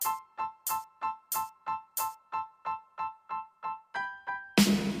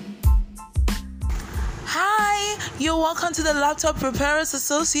You're welcome to the Laptop Repairers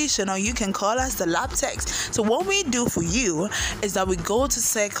Association, or you can call us the Laptech. So what we do for you is that we go to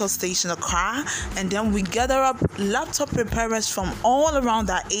Circle Station Accra, and then we gather up laptop repairers from all around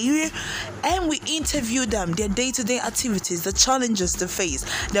that area, and we interview them, their day-to-day activities, the challenges they face,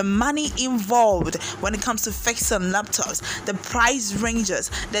 the money involved when it comes to fixing laptops, the price ranges,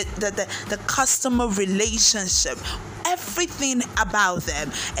 the customer relationship, everything about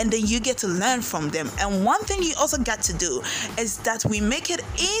them, and then you get to learn from them. And one thing you also get to do is that we make it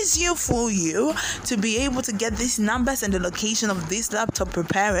easier for you to be able to get these numbers and the location of these laptop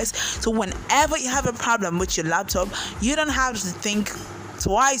repairers, so whenever you have a problem with your laptop, you don't have to think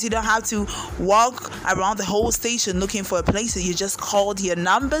twice. You don't have to walk around the whole station looking for a place. You just call your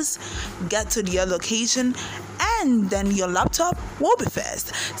numbers, get to your location, and then your laptop will be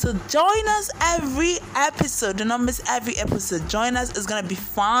fixed. So join us every episode. The numbers every episode. Join us. It's going to be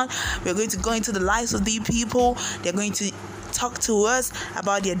fun. We're going to go into the lives of these people. They're going to talk to us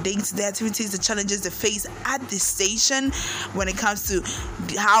about their day-to-day activities, the challenges they face at the station when it comes to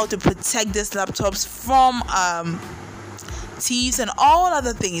how to protect these laptops from thieves and all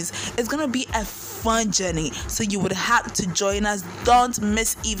other things. It's gonna be a fun journey, so you would have to join us. Don't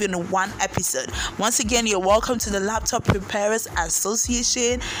miss even one episode. Once again, you're welcome to the Laptop Repairers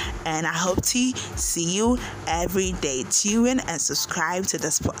Association, and I hope to see you every day. Tune in and subscribe to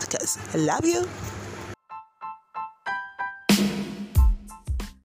this podcast. I love you.